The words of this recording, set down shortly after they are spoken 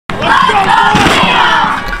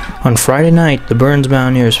On Friday night, the Burns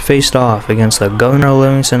Mountaineers faced off against the Governor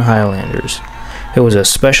Livingston Highlanders. It was a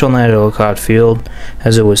special night at Olcott Field,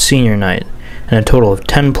 as it was senior night, and a total of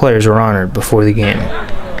 10 players were honored before the game.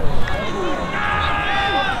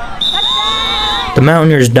 The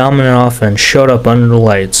Mountaineers' dominant offense showed up under the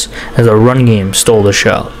lights as the run game stole the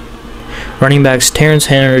show. Running backs Terrence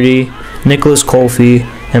Henry, Nicholas Colfie,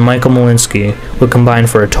 and Michael Malinsky would combine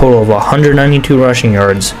for a total of 192 rushing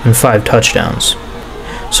yards and 5 touchdowns.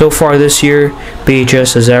 So far this year,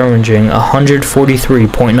 BHS is averaging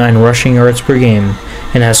 143.9 rushing yards per game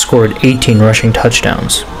and has scored 18 rushing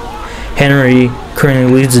touchdowns. Henry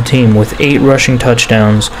currently leads the team with 8 rushing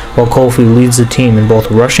touchdowns, while Colfie leads the team in both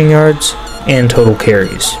rushing yards and total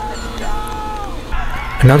carries.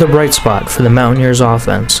 Another bright spot for the Mountaineers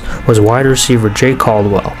offense was wide receiver Jake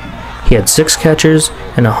Caldwell. He had 6 catches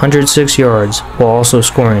and 106 yards while also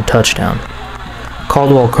scoring a touchdown.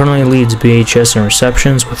 Caldwell currently leads BHS in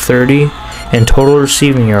receptions with 30 and total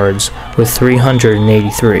receiving yards with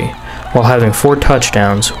 383, while having 4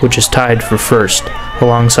 touchdowns, which is tied for first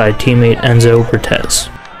alongside teammate Enzo Cortez.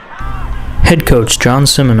 Head coach John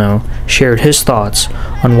Simino shared his thoughts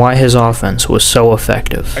on why his offense was so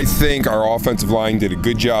effective. I think our offensive line did a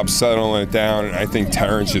good job settling it down, and I think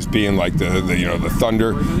Terrence just being like the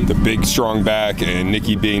Thunder, the big strong back, and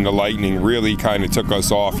Nicky being the Lightning really kind of took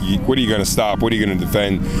us off. What are you going to stop? What are you going to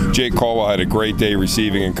defend? Jake Caldwell had a great day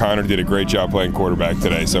receiving, and Connor did a great job playing quarterback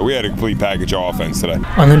today. So we had a complete package of offense today.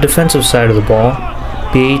 On the defensive side of the ball,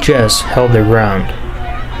 BHS held their ground.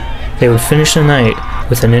 They would finish the night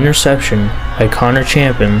with an interception by Connor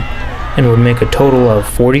Champion and would make a total of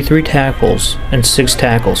 43 tackles and 6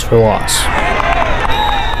 tackles for loss.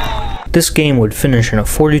 This game would finish in a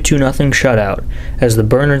 42-0 shutout as the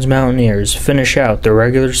Burns Mountaineers finish out the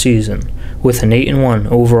regular season with an 8-1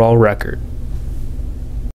 overall record.